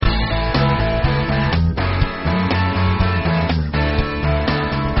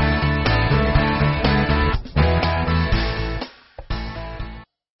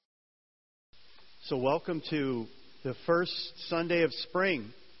So welcome to the first Sunday of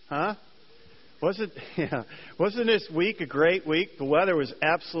spring, huh? Wasn't this week a great week? The weather was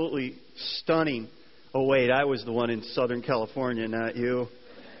absolutely stunning. Oh wait, I was the one in Southern California, not you.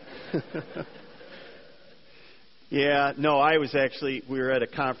 Yeah, no, we were at a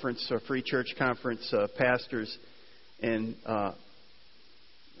conference, a free church conference, pastors, and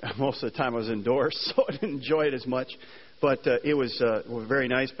most of the time I was indoors, so I didn't enjoy it as much. But it was very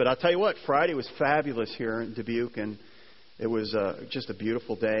nice. But I'll tell you what, Friday was fabulous here in Dubuque, and it was just a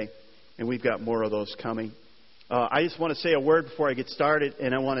beautiful day. And we've got more of those coming. I just want to say a word before I get started,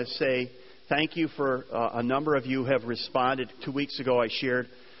 and I want to say thank you for a number of you have responded. 2 weeks ago I shared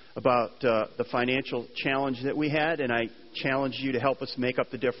about the financial challenge that we had, and I challenged you to help us make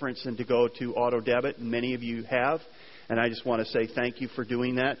up the difference and to go to auto debit, and many of you have. And I just want to say thank you for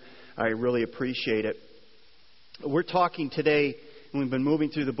doing that. I really appreciate it. We're talking today, and we've been moving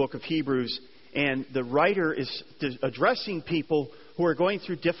through the book of Hebrews, and the writer is addressing people who are going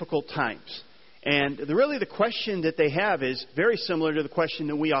through difficult times. And the question that they have is very similar to the question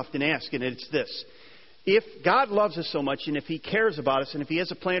that we often ask, and it's this. If God loves us so much, and if He cares about us, and if He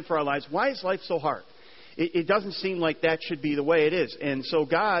has a plan for our lives, why is life so hard? It doesn't seem like that should be the way it is. And so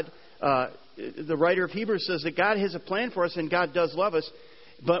God, the writer of Hebrews says that God has a plan for us, and God does love us.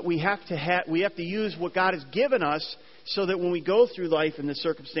 But we have to use what God has given us so that when we go through life and the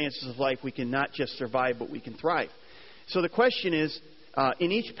circumstances of life, we can not just survive, but we can thrive. So the question is,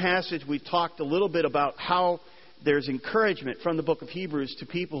 in each passage, we've talked a little bit about how there's encouragement from the book of Hebrews to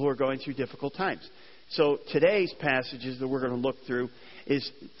people who are going through difficult times. So today's passages that we're going to look through is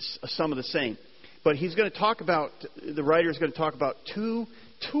some of the same. But the writer is going to talk about two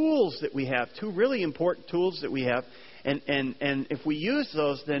tools that we have, two really important tools that we have. And if we use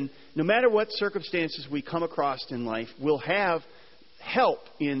those, then no matter what circumstances we come across in life, we'll have help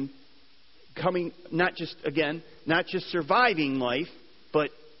in not just surviving life, but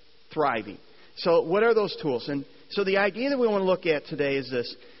thriving. So what are those tools? And so the idea that we want to look at today is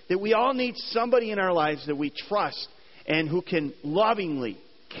this, that we all need somebody in our lives that we trust and who can lovingly,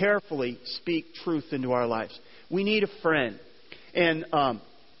 carefully speak truth into our lives. We need a friend. And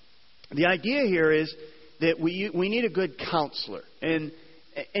the idea here is that we need a good counselor. And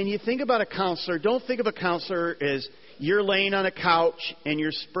you think about a counselor, don't think of a counselor as you're laying on a couch and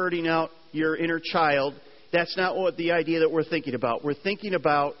you're spurting out your inner child. That's not what the idea that we're thinking about. We're thinking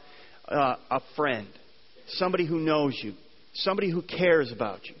about a friend, somebody who knows you, somebody who cares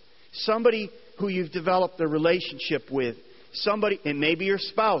about you, somebody who you've developed a relationship with, it may be your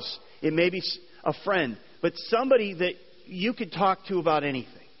spouse, it may be a friend, but somebody that you could talk to about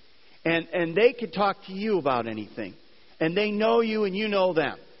anything. And they could talk to you about anything. And they know you and you know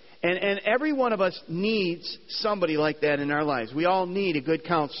them. And every one of us needs somebody like that in our lives. We all need a good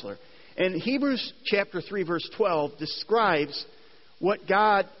counselor. And Hebrews chapter 3 verse 12 describes what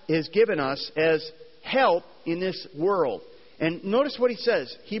God has given us as help in this world. And notice what he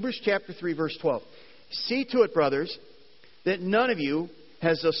says. Hebrews chapter 3 verse 12. See to it, brothers, that none of you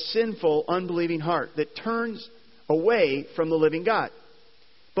has a sinful, unbelieving heart that turns away from the living God.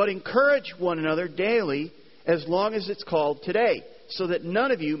 But encourage one another daily as long as it's called today, so that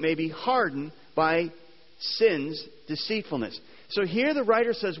none of you may be hardened by sin's deceitfulness. So here the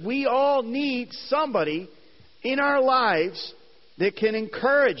writer says we all need somebody in our lives that can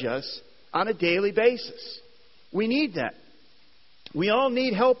encourage us on a daily basis. We need that. We all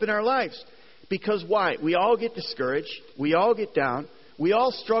need help in our lives. Because why? We all get discouraged. We all get down. We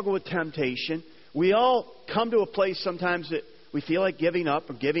all struggle with temptation. We all come to a place sometimes that we feel like giving up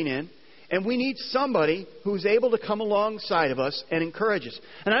or giving in. And we need somebody who's able to come alongside of us and encourage us.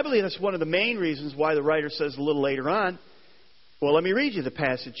 And I believe that's one of the main reasons why the writer says a little later on, well, let me read you the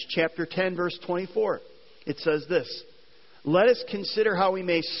passage, chapter 10, verse 24. It says this, let us consider how we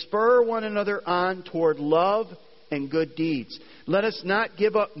may spur one another on toward love and good deeds. Let us not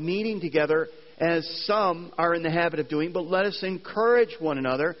give up meeting together as some are in the habit of doing, but let us encourage one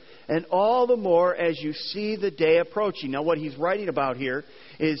another, and all the more as you see the day approaching. Now, what he's writing about here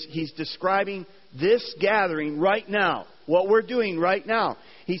is he's describing this gathering right now, what we're doing right now.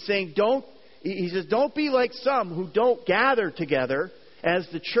 He's saying, don't be like some who don't gather together as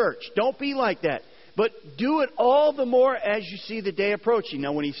the church. Don't be like that. But do it all the more as you see the day approaching.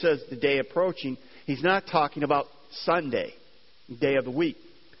 Now, when he says the day approaching, he's not talking about Sunday, day of the week.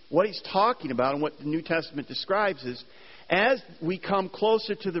 What he's talking about and what the New Testament describes is as we come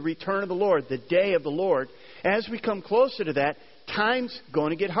closer to the return of the Lord, the day of the Lord, as we come closer to that, time's going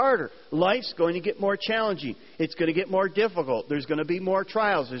to get harder. Life's going to get more challenging. It's going to get more difficult. There's going to be more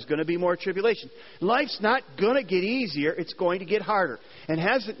trials. There's going to be more tribulation. Life's not going to get easier. It's going to get harder. And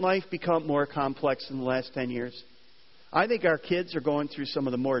hasn't life become more complex in the last 10 years? I think our kids are going through some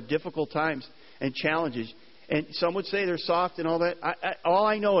of the more difficult times and challenges. And some would say they're soft and all that. All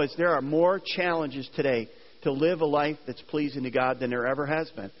I know is there are more challenges today to live a life that's pleasing to God than there ever has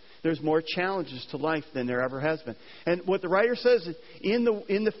been. There's more challenges to life than there ever has been. And what the writer says is, in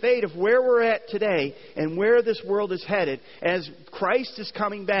the fate of where we're at today and where this world is headed, as Christ is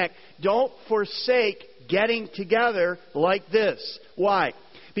coming back, don't forsake getting together like this. Why?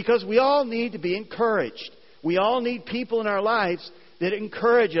 Because we all need to be encouraged. We all need people in our lives that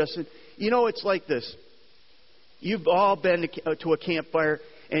encourage us. And, it's like this. You've all been to a campfire,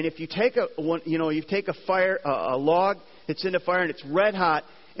 and if you take a log that's in the fire and it's red hot,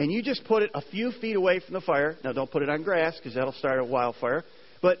 and you just put it a few feet away from the fire. Now, don't put it on grass because that'll start a wildfire.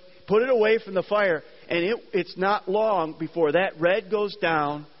 But put it away from the fire, and it's not long before that red goes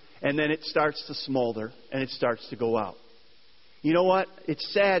down, and then it starts to smolder, and it starts to go out. You know what?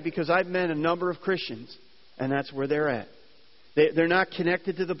 It's sad because I've met a number of Christians, and that's where they're at. They're not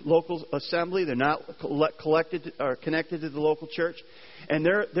connected to the local assembly. They're not connected to the local church. And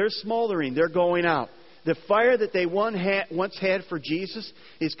they're smoldering. They're going out. The fire that they once had for Jesus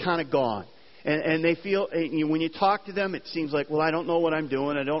is kind of gone. And they feel, when you talk to them, it seems like, well, I don't know what I'm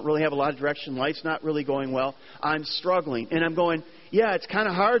doing. I don't really have a lot of direction. Life's not really going well. I'm struggling. And I'm going, yeah, it's kind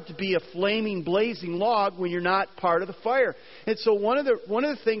of hard to be a flaming, blazing log when you're not part of the fire. And so one of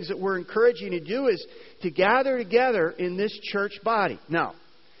the things that we're encouraging you to do is to gather together in this church body. Now,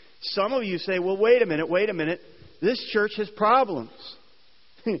 some of you say, well, wait a minute. This church has problems.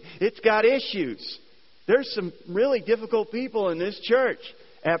 It's got issues. There's some really difficult people in this church.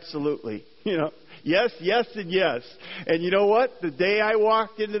 Absolutely. Yes, and yes. And you know what? The day I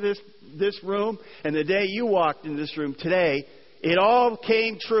walked into this room and the day you walked into this room today, it all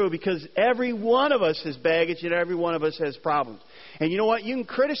came true because every one of us has baggage and every one of us has problems. And you know what? You can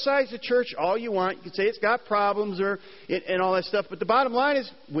criticize the church all you want. You can say it's got problems and all that stuff. But the bottom line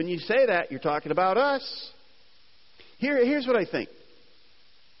is, when you say that, you're talking about us. Here's what I think.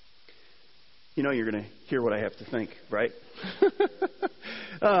 You're going to hear what I have to think, right?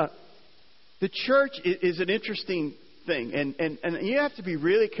 The church is an interesting thing. And you have to be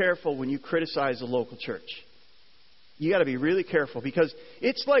really careful when you criticize a local church. You got to be really careful because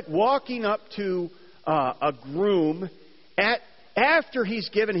it's like walking up to a groom after he's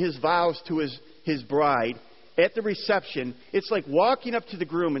given his vows to his bride at the reception. It's like walking up to the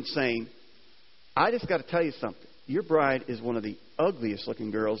groom and saying, I just got to tell you something. Your bride is one of the ugliest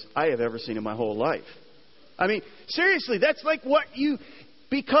looking girls I have ever seen in my whole life. I mean, seriously, that's like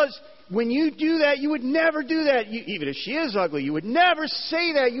because when you do that, you would never do that. Even if she is ugly, you would never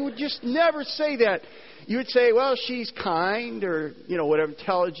say that. You would just never say that. You would say, well, she's kind or, whatever,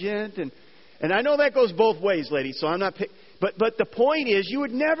 intelligent. And I know that goes both ways, ladies, so I'm not But the point is, you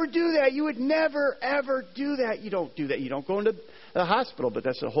would never do that. You would never, ever do that. You don't do that. You don't go into the hospital, but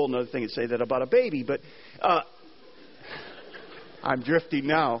that's a whole other thing to say that about a baby. But I'm drifting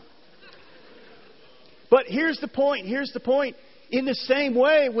now. But here's the point. In the same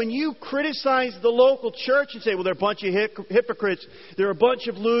way, when you criticize the local church and say, well, they're a bunch of hypocrites, they're a bunch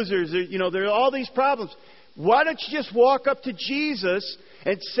of losers, there are all these problems. Why don't you just walk up to Jesus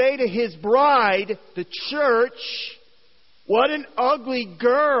and say to His bride, the church, what an ugly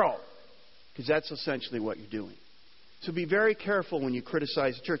girl? Because that's essentially what you're doing. So be very careful when you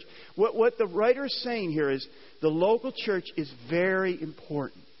criticize the church. What the writer is saying here is the local church is very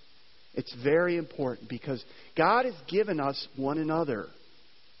important. It's very important because God has given us one another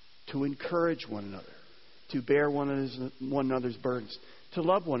to encourage one another, to bear one another's burdens, to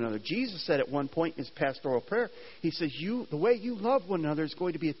love one another. Jesus said at one point in His pastoral prayer, He says, the way you love one another is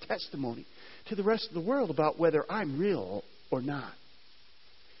going to be a testimony to the rest of the world about whether I'm real or not.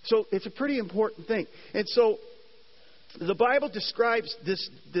 So it's a pretty important thing. And so the Bible describes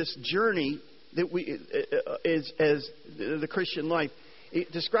this journey that as the Christian life.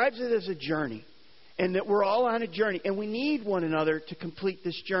 It describes it as a journey, and that we're all on a journey, and we need one another to complete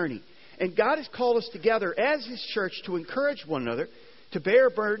this journey. And God has called us together as His church to encourage one another, to bear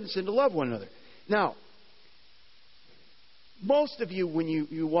burdens, and to love one another. Now, most of you, when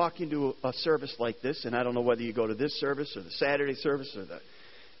you walk into a service like this, and I don't know whether you go to this service or the Saturday service or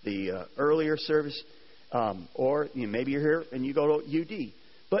the earlier service, or maybe you're here and you go to UD.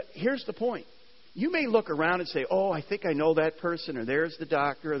 But here's the point. You may look around and say, oh, I think I know that person, or there's the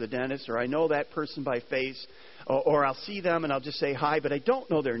doctor or the dentist, or I know that person by face, or I'll see them and I'll just say hi, but I don't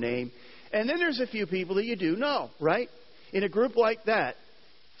know their name. And then there's a few people that you do know, right? in a group like that.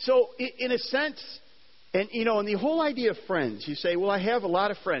 So in a sense, and the whole idea of friends, you say, well, I have a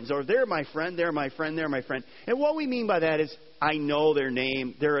lot of friends, or they're my friend, they're my friend, they're my friend. And what we mean by that is I know their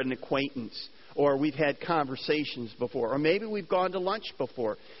name, they're an acquaintance, or we've had conversations before, or maybe we've gone to lunch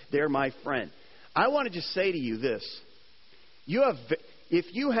before. They're my friend. I want to just say to you this. If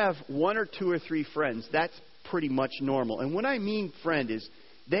you have one or two or three friends, that's pretty much normal. And what I mean friend is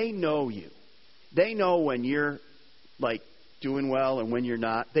they know you. They know when you're like doing well and when you're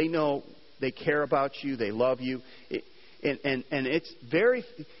not. They know, they care about you, they love you. And it's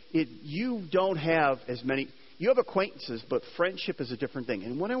you don't have as many, you have acquaintances, but friendship is a different thing.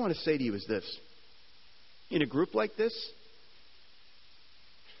 And what I want to say to you is this. In a group like this,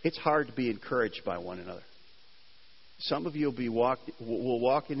 it's hard to be encouraged by one another. Some of you will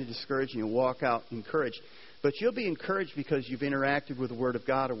walk into discouraged and you'll walk out encouraged. But you'll be encouraged because you've interacted with the Word of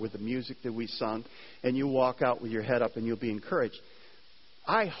God or with the music that we sung, and you'll walk out with your head up and you'll be encouraged.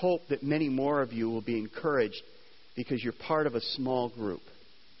 I hope that many more of you will be encouraged because you're part of a small group.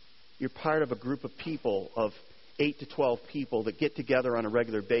 You're part of a group of people, of 8 to 12 people that get together on a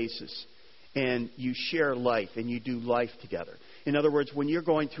regular basis, and you share life and you do life together. In other words, when you're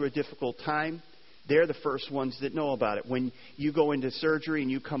going through a difficult time, they're the first ones that know about it. When you go into surgery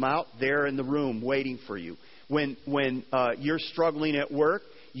and you come out, they're in the room waiting for you. When you're struggling at work,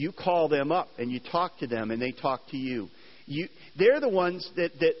 you call them up and you talk to them and they talk to you. They're the ones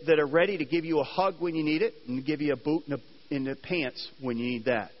that are ready to give you a hug when you need it and give you a boot in the pants when you need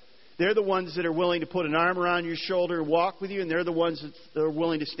that. They're the ones that are willing to put an arm around your shoulder and walk with you, and they're the ones that are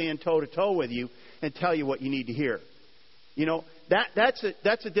willing to stand toe-to-toe with you and tell you what you need to hear. You know, that's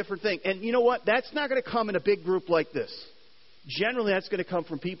a different thing. And you know what? That's not going to come in a big group like this. Generally, that's going to come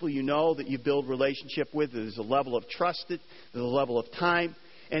from people you know that you build relationship with. There's a level of trust, there's a level of time.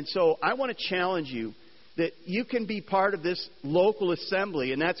 And so I want to challenge you that you can be part of this local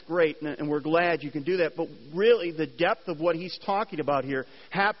assembly, and that's great, and we're glad you can do that. But really, the depth of what he's talking about here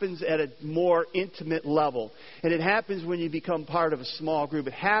happens at a more intimate level. And it happens when you become part of a small group.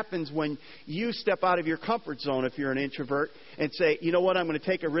 It happens when you step out of your comfort zone if you're an introvert and say, you know what, I'm going to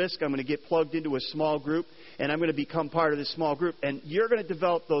take a risk. I'm going to get plugged into a small group, and I'm going to become part of this small group. And you're going to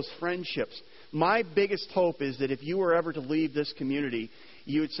develop those friendships. My biggest hope is that if you were ever to leave this community,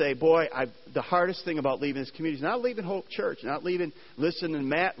 you would say, boy, the hardest thing about leaving this community is not leaving Hope Church, not leaving, listening to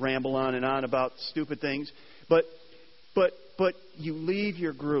Matt ramble on and on about stupid things, but you leave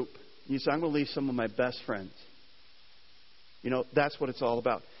your group. You say, I'm going to leave some of my best friends. You know, that's what it's all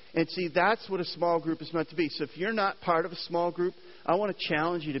about. And see, that's what a small group is meant to be. So if you're not part of a small group, I want to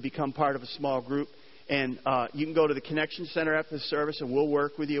challenge you to become part of a small group. And you can go to the Connection Center after the service, and we'll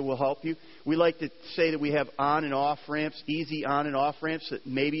work with you. We'll help you. We like to say that we have on and off ramps, easy on and off ramps, that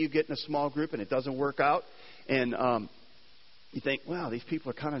maybe you get in a small group and it doesn't work out. And you think, wow, these people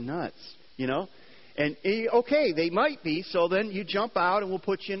are kind of nuts, you know. And, okay, they might be. So then you jump out and we'll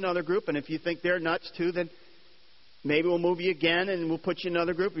put you in another group. And if you think they're nuts too, then maybe we'll move you again and we'll put you in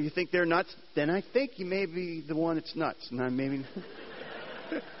another group. If you think they're nuts, then I think you may be the one that's nuts. And I'm maybe...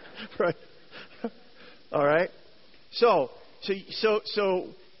 right. All right? So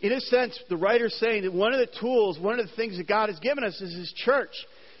in a sense, the writer's saying that one of the tools, one of the things that God has given us is His church.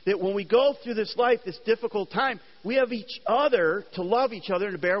 That when we go through this life, this difficult time, we have each other to love each other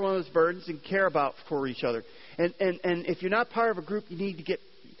and to bear one of those burdens and care about for each other. And if you're not part of a group, you need to get...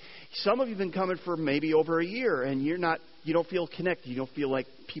 Some of you have been coming for maybe over a year, and you don't feel connected. You don't feel like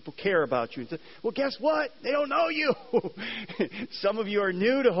people care about you. And say, well, guess what? They don't know you. Some of you are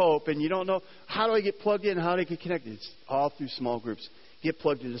new to Hope, and you don't know, how do I get plugged in? How do I get connected? It's all through small groups. Get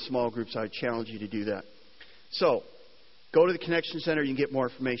plugged into small groups. I challenge you to do that. So, go to the Connection Center. You can get more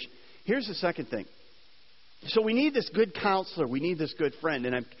information. Here's the second thing. So we need this good counselor. We need this good friend.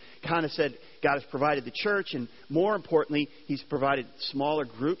 And I've kind of said God has provided the church. And more importantly, He's provided smaller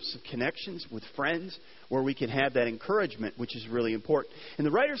groups of connections with friends where we can have that encouragement, which is really important. And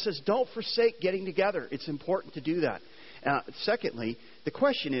the writer says, don't forsake getting together. It's important to do that. Secondly, the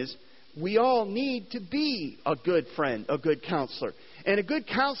question is, we all need to be a good friend, a good counselor. And a good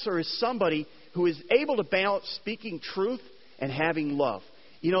counselor is somebody who is able to balance speaking truth and having love.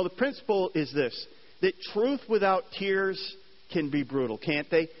 You know, the principle is this, that truth without tears can be brutal, can't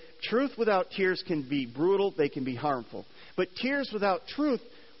they? Truth without tears can be brutal. They can be harmful. But tears without truth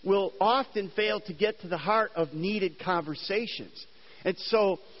will often fail to get to the heart of needed conversations. And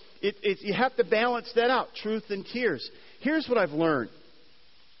so you have to balance that out, truth and tears. Here's what I've learned,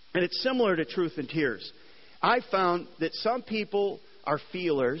 and it's similar to truth and tears. I found that some people are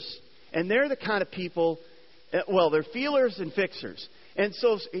feelers, and they're the kind of people, well, they're feelers and fixers. And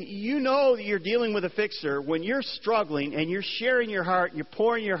so you know that you're dealing with a fixer when you're struggling and you're sharing your heart, you're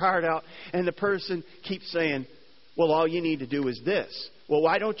pouring your heart out, and the person keeps saying, well, all you need to do is this. Well,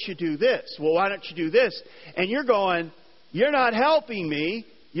 why don't you do this? Well, why don't you do this? And you're going, you're not helping me.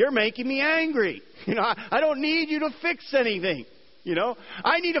 You're making me angry. I don't need you to fix anything.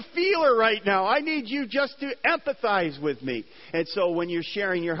 I need a feeler right now. I need you just to empathize with me. And so when you're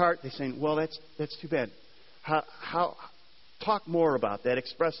sharing your heart, they're saying, well, that's too bad. How talk more about that.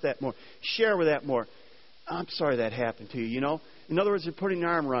 Express that more. Share with that more. I'm sorry that happened to you, In other words, they're putting an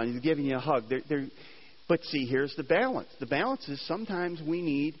arm around you. They're giving you a hug. But see, here's the balance. The balance is sometimes we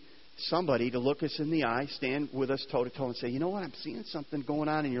need somebody to look us in the eye, stand with us toe-to-toe and say, you know what, I'm seeing something going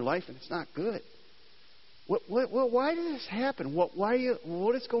on in your life and it's not good. Why did this happen?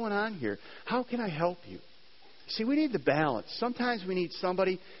 What is going on here? How can I help you? See, we need the balance. Sometimes we need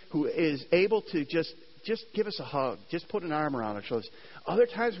somebody who is able to just give us a hug, just put an arm around our shoulders. Other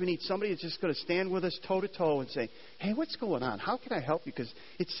times we need somebody that's just going to stand with us toe-to-toe and say, hey, what's going on? How can I help you? Because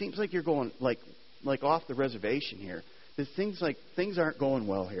it seems like you're going like off the reservation here. There's things aren't going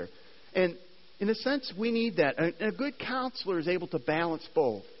well here. And in a sense, we need that. A good counselor is able to balance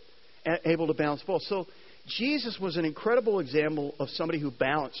both. So Jesus was an incredible example of somebody who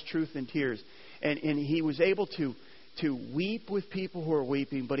balanced truth and tears. And he was able to weep with people who are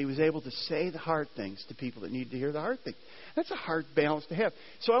weeping, but he was able to say the hard things to people that need to hear the hard things. That's a hard balance to have.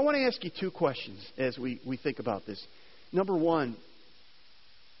 So I want to ask you two questions as we think about this. Number one,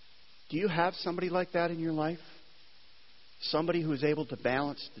 do you have somebody like that in your life? Somebody who is able to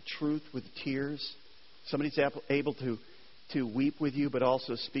balance the truth with tears? Somebody who's able to weep with you but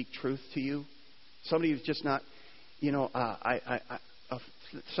also speak truth to you? Somebody who's just not,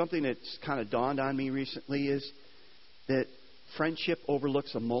 something that's kind of dawned on me recently is that friendship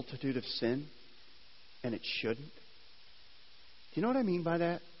overlooks a multitude of sin, and it shouldn't. Do you know what I mean by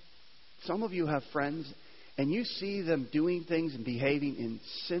that? Some of you have friends, and you see them doing things and behaving in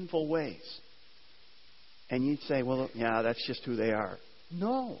sinful ways. And you'd say, well, yeah, that's just who they are.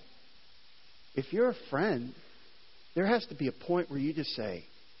 No. If you're a friend, there has to be a point where you just say,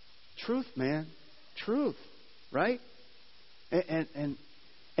 truth, man. Truth. Right? And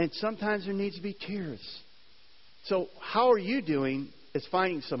sometimes there needs to be tears. So how are you doing as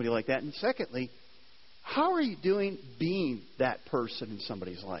finding somebody like that? And secondly, how are you doing being that person in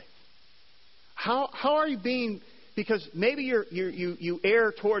somebody's life? How are you being? Because maybe you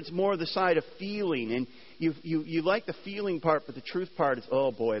err towards more the side of feeling, and you like the feeling part, but the truth part is,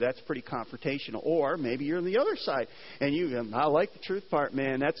 oh boy, that's pretty confrontational. Or maybe you're on the other side, and I like the truth part,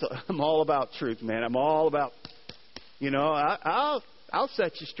 man. I'm all about truth, man. I'm all about, I'll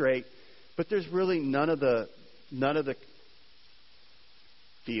set you straight. But there's really none of the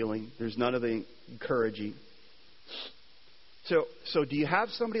feeling. There's none of the encouraging. So do you have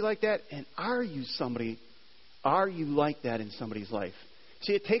somebody like that? And are you like that in somebody's life?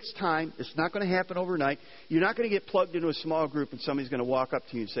 See, it takes time. It's not going to happen overnight. You're not going to get plugged into a small group and somebody's going to walk up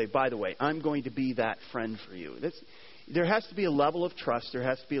to you and say, by the way, I'm going to be that friend for you. There has to be a level of trust. There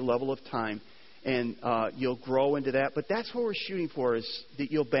has to be a level of time. And you'll grow into that. But that's what we're shooting for, is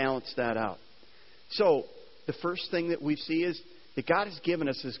that you'll balance that out. So the first thing that we see is that God has given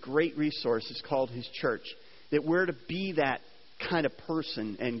us this great resource. It's called His church. That we're to be that kind of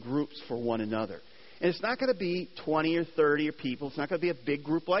person and groups for one another. And it's not going to be 20 or 30 or people. It's not going to be a big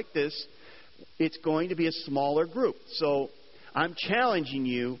group like this. It's going to be a smaller group. So I'm challenging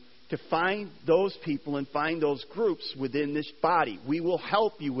you to find those people and find those groups within this body. We will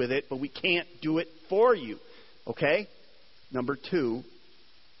help you with it, but we can't do it for you. Okay? Number two,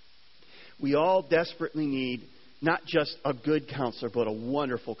 we all desperately need not just a good counselor, but a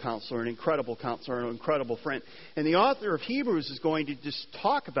wonderful counselor, an incredible counselor, an incredible friend. And the author of Hebrews is going to just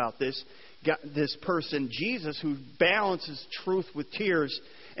talk about this person, Jesus, who balances truth with tears.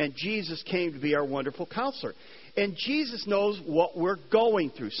 And Jesus came to be our wonderful counselor. And Jesus knows what we're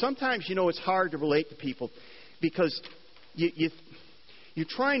going through. Sometimes, it's hard to relate to people because you're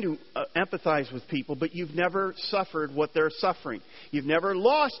trying to empathize with people, but you've never suffered what they're suffering. You've never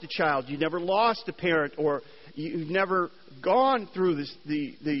lost a child. You've never lost a parent, or you've never gone through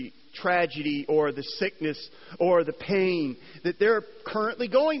the tragedy or the sickness or the pain that they're currently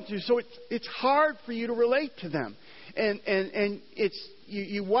going through. So it's hard for you to relate to them. And it's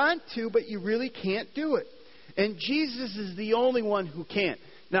you want to, but you really can't do it. And Jesus is the only one who can.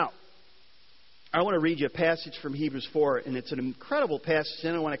 Now, I want to read you a passage from Hebrews 4, and it's an incredible passage,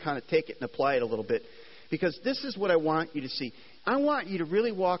 and I want to kind of take it and apply it a little bit, because this is what I want you to see. I want you to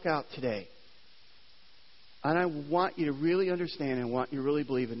really walk out today, and I want you to really understand and want you to really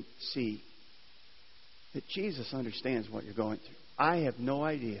believe and see that Jesus understands what you're going through. I have no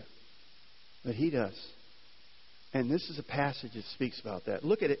idea. But He does. And this is a passage that speaks about that.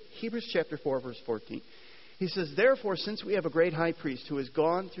 Look at it. Hebrews chapter 4, verse 14. He says, therefore, since we have a great high priest who has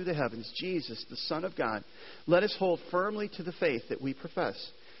gone through the heavens, Jesus, the Son of God, let us hold firmly to the faith that we profess.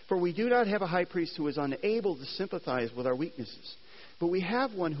 For we do not have a high priest who is unable to sympathize with our weaknesses, but we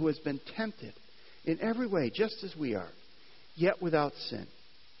have one who has been tempted in every way, just as we are, yet without sin.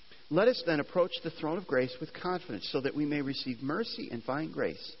 Let us then approach the throne of grace with confidence, so that we may receive mercy and find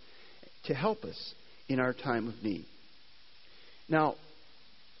grace to help us in our time of need. Now,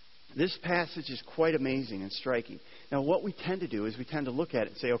 this passage is quite amazing and striking. Now, what we tend to do is we tend to look at it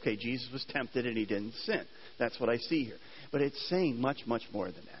and say, okay, Jesus was tempted and He didn't sin. That's what I see here. But it's saying much, much more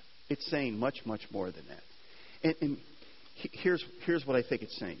than that. It's saying much, much more than that. And here's what I think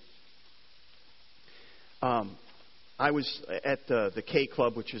it's saying. I was at the K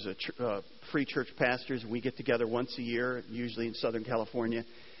Club, which is a free church pastors, and we get together once a year, usually in Southern California.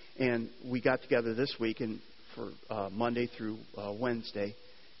 And we got together this week and for Monday through Wednesday.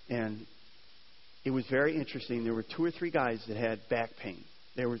 And it was very interesting. There were 2 or 3 guys that had back pain.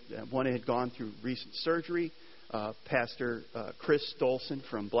 One had gone through recent surgery. Pastor Chris Dolson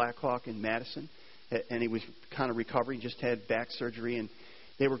from Blackhawk in Madison, and he was kind of recovering, just had back surgery. And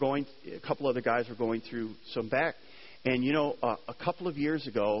a couple other guys were going through some back. And, a couple of years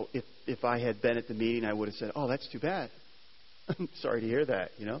ago, if I had been at the meeting, I would have said, oh, that's too bad. I'm sorry to hear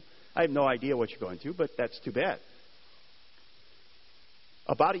that, I have no idea what you're going through, but that's too bad.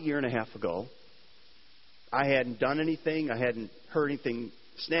 About a year and a half ago, I hadn't done anything. I hadn't heard anything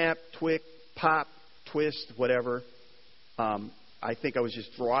snap, twick, pop, twist, whatever. I think I was just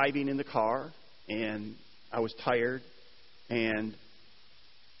driving in the car, and I was tired. And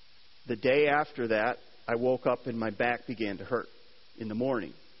the day after that, I woke up and my back began to hurt in the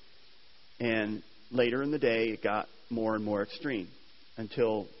morning. And later in the day, it got more and more extreme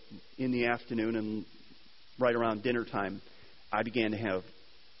until in the afternoon and right around dinner time, I began to have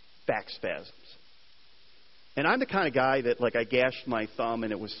back spasms. And I'm the kind of guy that, I gashed my thumb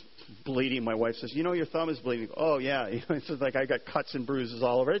and it was bleeding. My wife says, your thumb is bleeding. Oh, yeah. It's just like I got cuts and bruises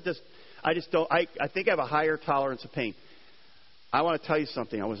all over it. I think I have a higher tolerance of pain. I want to tell you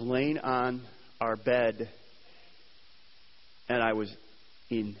something. I was laying on our bed and I was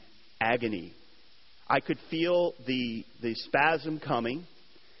in agony. I could feel the spasm coming.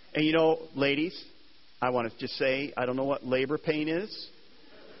 And ladies, I want to just say, I don't know what labor pain is.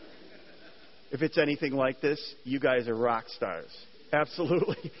 If it's anything like this, you guys are rock stars.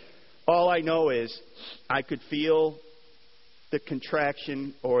 Absolutely. All I know is I could feel the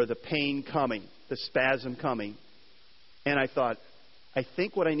contraction or the pain coming, the spasm coming. And I thought, I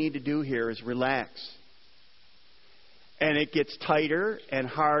think what I need to do here is relax. And it gets tighter and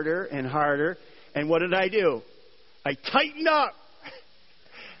harder and harder. And what did I do? I tightened up.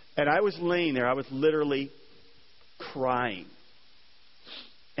 And I was laying there. I was literally crying.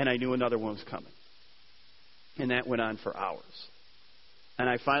 And I knew another one was coming. And that went on for hours. And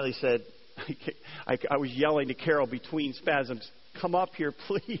I finally said, I was yelling to Carol between spasms, come up here,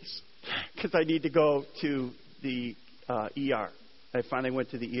 please, because I need to go to the ER. I finally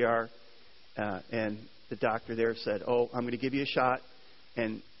went to the ER, and the doctor there said, oh, I'm going to give you a shot,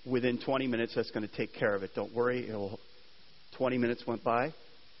 and within 20 minutes, that's going to take care of it. Don't worry. 20 minutes went by.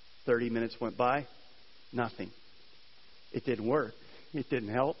 30 minutes went by. Nothing. It didn't work. It didn't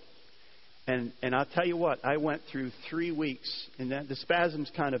help. And I'll tell you what, I went through 3 weeks, and the spasms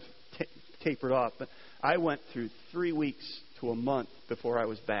kind of tapered off, but I went through 3 weeks to a month before I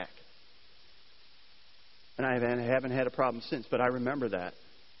was back. And I haven't had a problem since, but I remember that.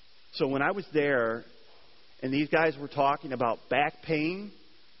 So when I was there, and these guys were talking about back pain,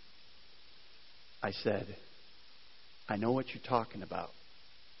 I said, I know what you're talking about.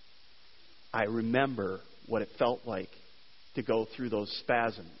 I remember what it felt like to go through those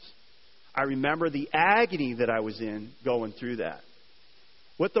spasms. I remember the agony that I was in going through that.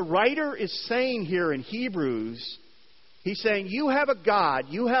 What the writer is saying here in Hebrews, he's saying you have a God,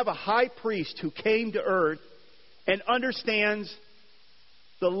 you have a high priest who came to earth and understands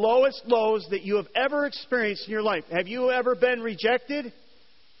the lowest lows that you have ever experienced in your life. Have you ever been rejected?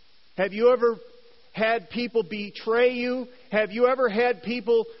 Have you ever had people betray you? Have you ever had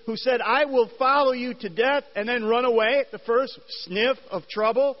people who said, I will follow you to death, and then run away at the first sniff of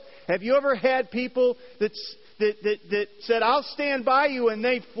trouble? Have you ever had people that said, I'll stand by you, and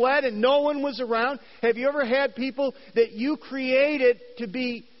they fled and no one was around? Have you ever had people that you created to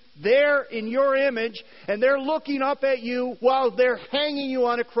be there in your image, and they're looking up at you while they're hanging you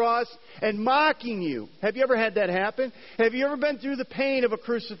on a cross and mocking you. Have you ever had that happen? Have you ever been through the pain of a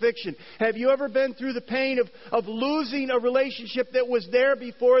crucifixion? Have you ever been through the pain of losing a relationship that was there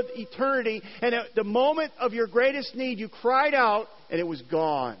before eternity, and at the moment of your greatest need, you cried out and it was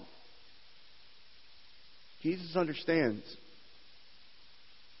gone? Jesus understands.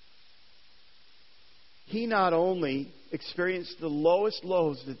 He not only experienced the lowest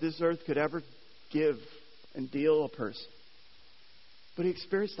lows that this earth could ever give and deal a person, but He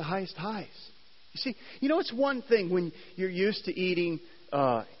experienced the highest highs. You see, it's one thing when you're used to eating,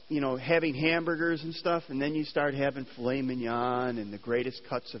 having hamburgers and stuff, and then you start having filet mignon and the greatest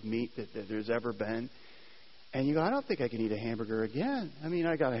cuts of meat that there's ever been. And you go, I don't think I can eat a hamburger again. I mean,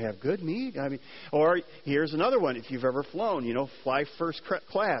 I got to have good meat. Or here's another one. If you've ever flown, fly first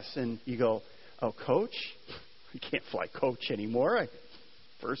class, and you go, oh, coach? You can't fly coach anymore.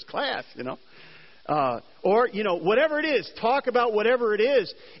 First class, Or, whatever it is, talk about whatever it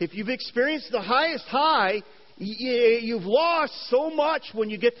is. If you've experienced the highest high, you've lost so much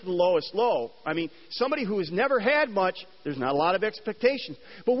when you get to the lowest low. I mean, somebody who has never had much, there's not a lot of expectations.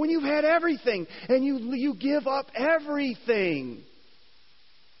 But when you've had everything, and you give up everything.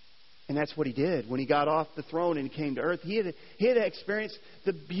 And that's what He did. When He got off the throne and He came to earth, He had experienced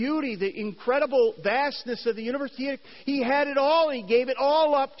the beauty, the incredible vastness of the universe. He had it all. He gave it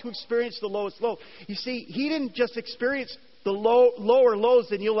all up to experience the lowest low. You see, He didn't just experience the lower lows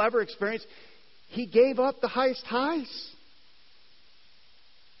than you'll ever experience. He gave up the highest highs.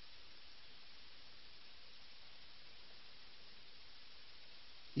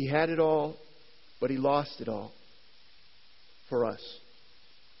 He had it all, but He lost it all for us.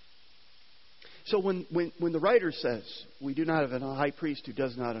 So when the writer says, we do not have a high priest who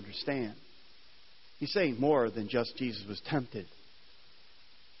does not understand, he's saying more than just Jesus was tempted,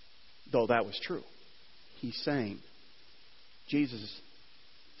 though that was true. He's saying Jesus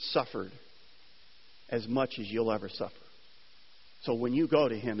suffered as much as you'll ever suffer. So when you go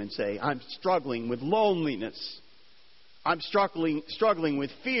to Him and say, I'm struggling with loneliness, I'm struggling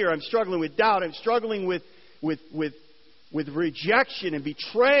with fear, I'm struggling with doubt, I'm struggling with rejection and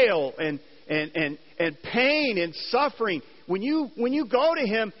betrayal and pain and suffering. When you go to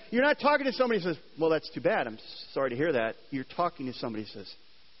Him, you're not talking to somebody who says, well, that's too bad. I'm sorry to hear that. You're talking to somebody who says,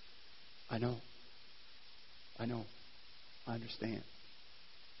 I know. I understand.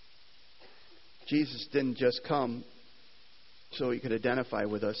 Jesus didn't just come so He could identify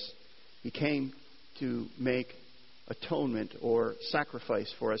with us. He came to make atonement or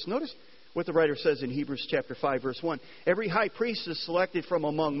sacrifice for us. Notice what the writer says in Hebrews chapter 5, verse 1. Every high priest is selected from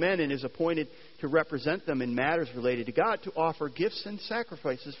among men and is appointed to represent them in matters related to God, to offer gifts and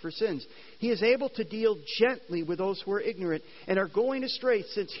sacrifices for sins. He is able to deal gently with those who are ignorant and are going astray,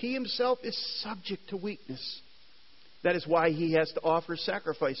 since He Himself is subject to weakness. That is why He has to offer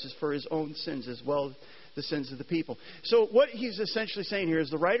sacrifices for His own sins as well as the sins of the people. So what he's essentially saying here is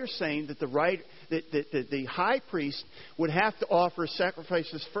the writer's saying that the high priest would have to offer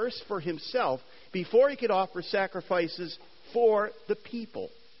sacrifices first for himself before he could offer sacrifices for the people.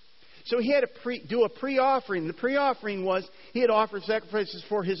 So he had to do a pre-offering. The pre-offering was he had offered sacrifices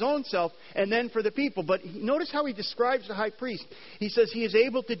for his own self and then for the people. But notice how he describes the high priest. He says he is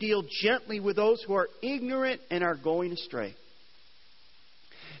able to deal gently with those who are ignorant and are going astray.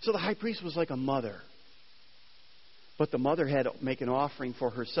 So the high priest was like a mother. But the mother had to make an offering for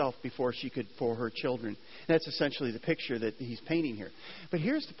herself before she could for her children. That's essentially the picture that he's painting here. But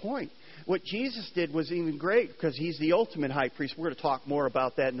here's the point. What Jesus did was even great because He's the ultimate high priest. We're going to talk more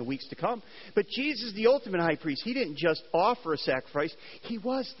about that in the weeks to come. But Jesus, the ultimate high priest, He didn't just offer a sacrifice. He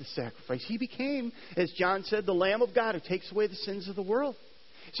was the sacrifice. He became, as John said, the Lamb of God who takes away the sins of the world.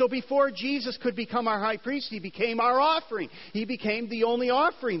 So before Jesus could become our high priest, He became our offering. He became the only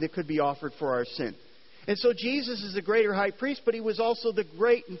offering that could be offered for our sin. And so Jesus is the greater high priest, but He was also the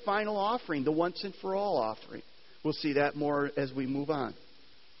great and final offering, the once and for all offering. We'll see that more as we move on.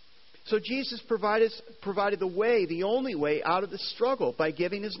 So Jesus provided the way, the only way out of the struggle by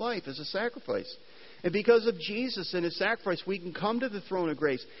giving His life as a sacrifice. And because of Jesus and His sacrifice, we can come to the throne of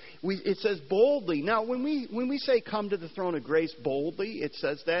grace. It says boldly. Now, when we say come to the throne of grace boldly, it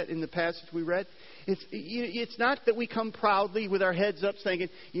says that in the passage we read. It's not that we come proudly with our heads up thinking,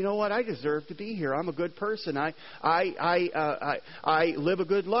 you know what, I deserve to be here. I'm a good person. I live a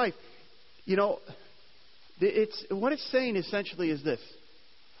good life. What it's saying essentially is this.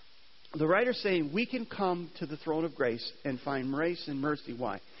 The writer's saying we can come to the throne of grace and find grace and mercy.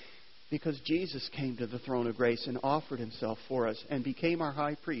 Why? Because Jesus came to the throne of grace and offered Himself for us and became our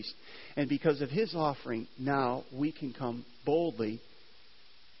high priest. And because of His offering, now we can come boldly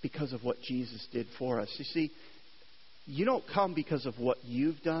because of what Jesus did for us. You see, you don't come because of what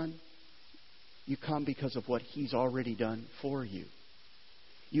you've done. You come because of what He's already done for you.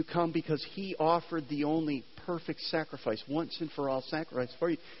 You come because He offered the only perfect sacrifice, once and for all sacrifice for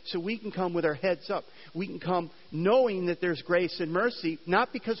you. So we can come with our heads up. We can come knowing that there's grace and mercy,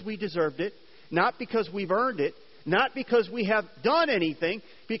 not because we deserved it, not because we've earned it, not because we have done anything,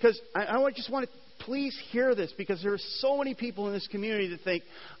 because I just want to please hear this, because there are so many people in this community that think,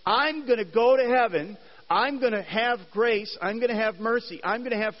 I'm going to go to heaven, I'm going to have grace, I'm going to have mercy, I'm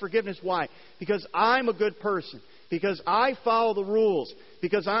going to have forgiveness. Why? Because I'm a good person. Because I follow the rules.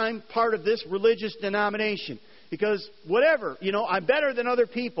 Because I'm part of this religious denomination. Because whatever, I'm better than other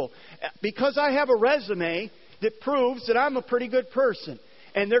people. Because I have a resume that proves that I'm a pretty good person.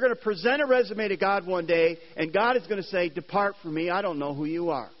 And they're going to present a resume to God one day, and God is going to say, depart from me, I don't know who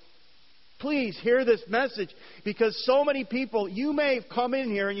you are. Please hear this message, because so many people, you may have come in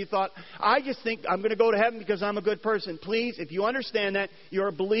here and you thought, I just think I'm going to go to heaven because I'm a good person. Please, if you understand that,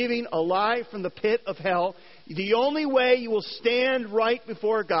 you're believing a lie from the pit of hell. The only way you will stand right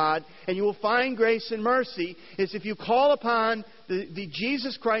before God and you will find grace and mercy is if you call upon the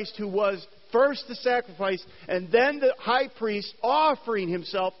Jesus Christ who was first the sacrifice and then the high priest offering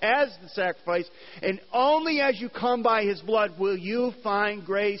himself as the sacrifice. And only as you come by His blood will you find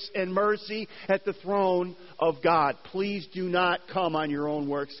grace and mercy at the throne of God. Please do not come on your own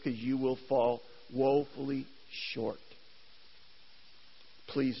works, because you will fall woefully short.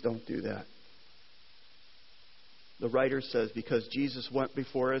 Please don't do that. The writer says, because Jesus went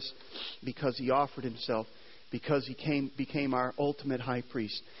before us, because He offered Himself, because He became our ultimate high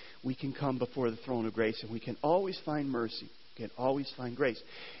priest, we can come before the throne of grace, and we can always find mercy. We can always find grace.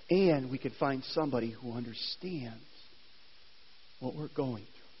 And we can find somebody who understands what we're going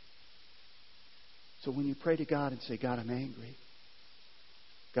through. So when you pray to God and say, God, I'm angry.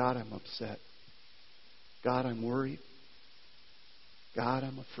 God, I'm upset. God, I'm worried. God,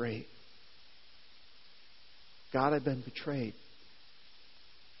 I'm afraid. God, I've been betrayed.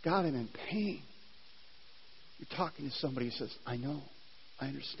 God, I'm in pain. You're talking to somebody who says, I know. I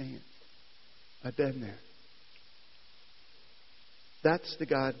understand. I've been there. That's the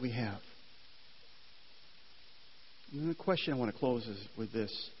God we have. And the question I want to close is with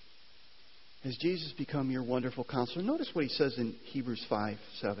this. Has Jesus become your wonderful counselor? Notice what He says in Hebrews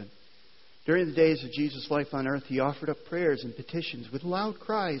 5:7. During the days of Jesus' life on earth, He offered up prayers and petitions with loud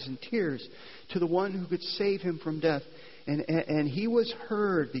cries and tears to the one who could save Him from death. And He was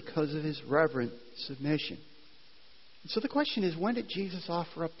heard because of His reverent submission. So the question is, when did Jesus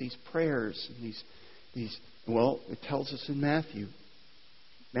offer up these prayers and these? Well, it tells us in Matthew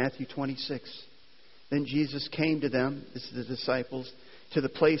 26. Then Jesus came to them, this is the disciples,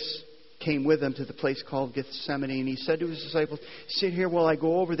 came with them to the place called Gethsemane, and He said to His disciples, sit here while I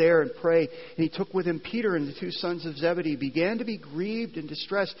go over there and pray. And He took with Him Peter and the two sons of Zebedee, began to be grieved and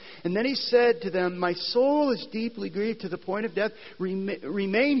distressed. And then He said to them, my soul is deeply grieved to the point of death.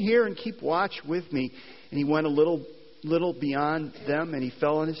 Remain here and keep watch with me. And He went a little beyond them, and He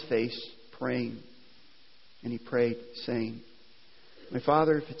fell on His face, praying. And He prayed, saying, my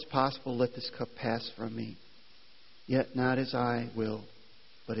Father, if it's possible, let this cup pass from me. Yet not as I will,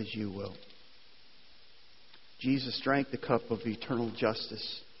 but as You will. Jesus drank the cup of eternal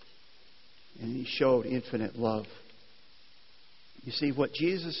justice, and He showed infinite love. You see, what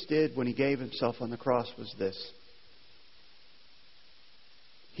Jesus did when He gave Himself on the cross was this.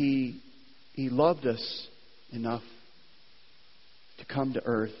 He loved us enough to come to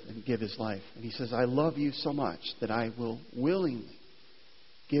earth and give His life. And He says, I love you so much that I will willingly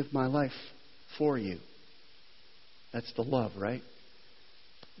give my life for you. That's the love, right?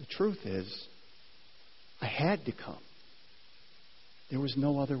 The truth is, I had to come. There was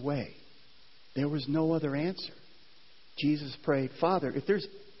no other way. There was no other answer. Jesus prayed, Father, if there's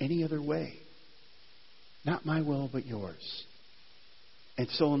any other way, not my will but Yours. And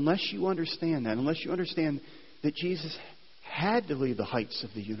so unless you understand that, unless you understand that Jesus had to leave the heights of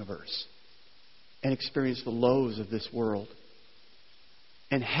the universe and experience the lows of this world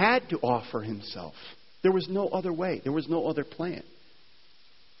and had to offer Himself, there was no other way. There was no other plan.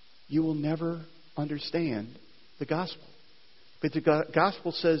 You will never understand the gospel. But the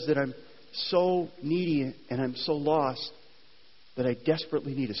gospel says that I'm so needy and I'm so lost that I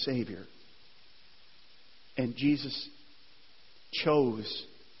desperately need a Savior. And Jesus chose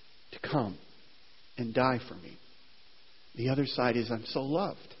to come and die for me. The other side is I'm so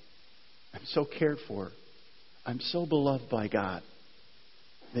loved. I'm so cared for. I'm so beloved by God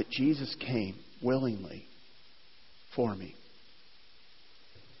that Jesus came willingly for me.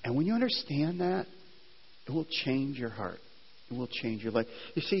 And when you understand that, it will change your heart. It will change your life.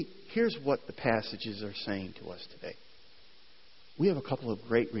 You see, here's what the passages are saying to us today. We have a couple of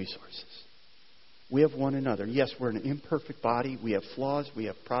great resources. We have one another. Yes, we're an imperfect body. We have flaws. We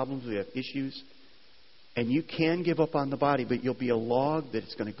have problems. We have issues. And you can give up on the body, but you'll be a log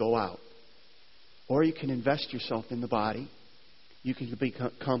that's going to go out. Or you can invest yourself in the body. You can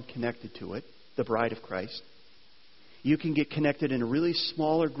become connected to it, the bride of Christ. You can get connected in a really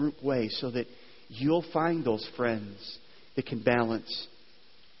smaller group way so that you'll find those friends that can balance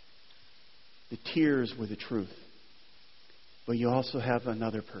the tears with the truth. But you also have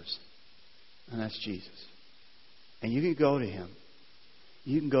another person, and that's Jesus. And you can go to Him.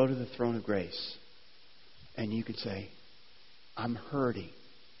 You can go to the throne of grace, and you can say, I'm hurting.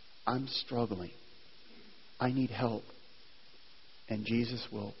 I'm struggling. I need help. And Jesus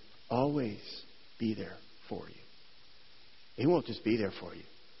will always be there for you. He won't just be there for you.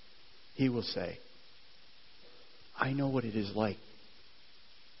 He will say, I know what it is like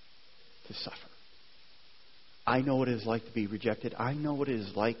to suffer. I know what it is like to be rejected. I know what it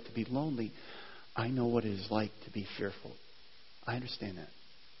is like to be lonely. I know what it is like to be fearful. I understand that.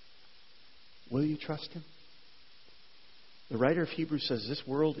 Will you trust Him? The writer of Hebrews says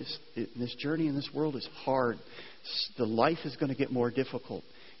this journey in this world is hard. The life is going to get more difficult.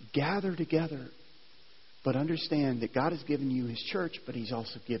 Gather together. But understand that God has given you His church, but He's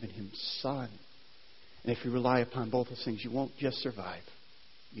also given Him Son. And if you rely upon both those things, you won't just survive.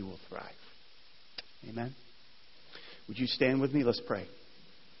 You will thrive. Amen? Would you stand with me? Let's pray.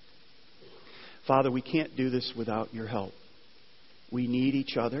 Father, we can't do this without your help. We need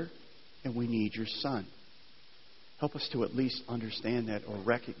each other, and we need your Son. Help us to at least understand that or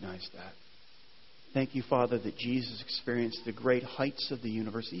recognize that. Thank you, Father, that Jesus experienced the great heights of the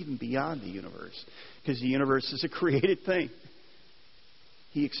universe, even beyond the universe, because the universe is a created thing.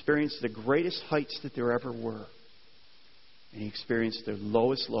 He experienced the greatest heights that there ever were. And He experienced the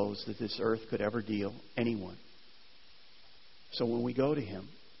lowest lows that this earth could ever deal anyone. So when we go to Him,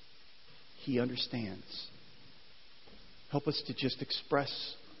 He understands. Help us to just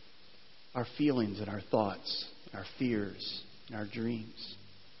express our feelings and our thoughts, our fears, and our dreams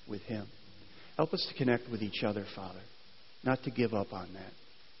with Him. Help us to connect with each other, Father, not to give up on that.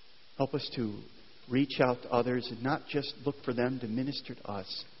 Help us to reach out to others and not just look for them to minister to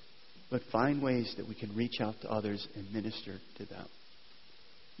us, but find ways that we can reach out to others and minister to them.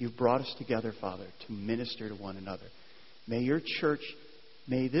 You've brought us together, Father, to minister to one another. May your church,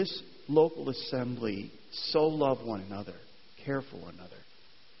 may this local assembly so love one another, care for one another,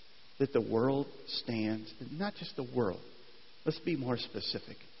 that the world stands, and not just the world. Let's be more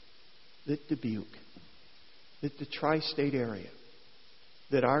specific. That Dubuque, that the tri-state area,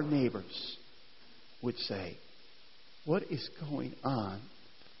 that our neighbors would say, what is going on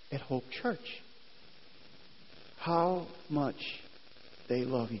at Hope Church? How much they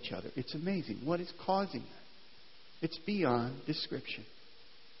love each other. It's amazing. What is causing that? It's beyond description.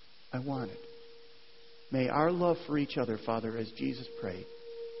 I want it. May our love for each other, Father, as Jesus prayed,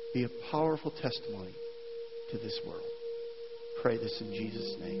 be a powerful testimony to this world. Pray this in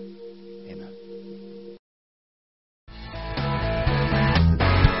Jesus' name. Amen.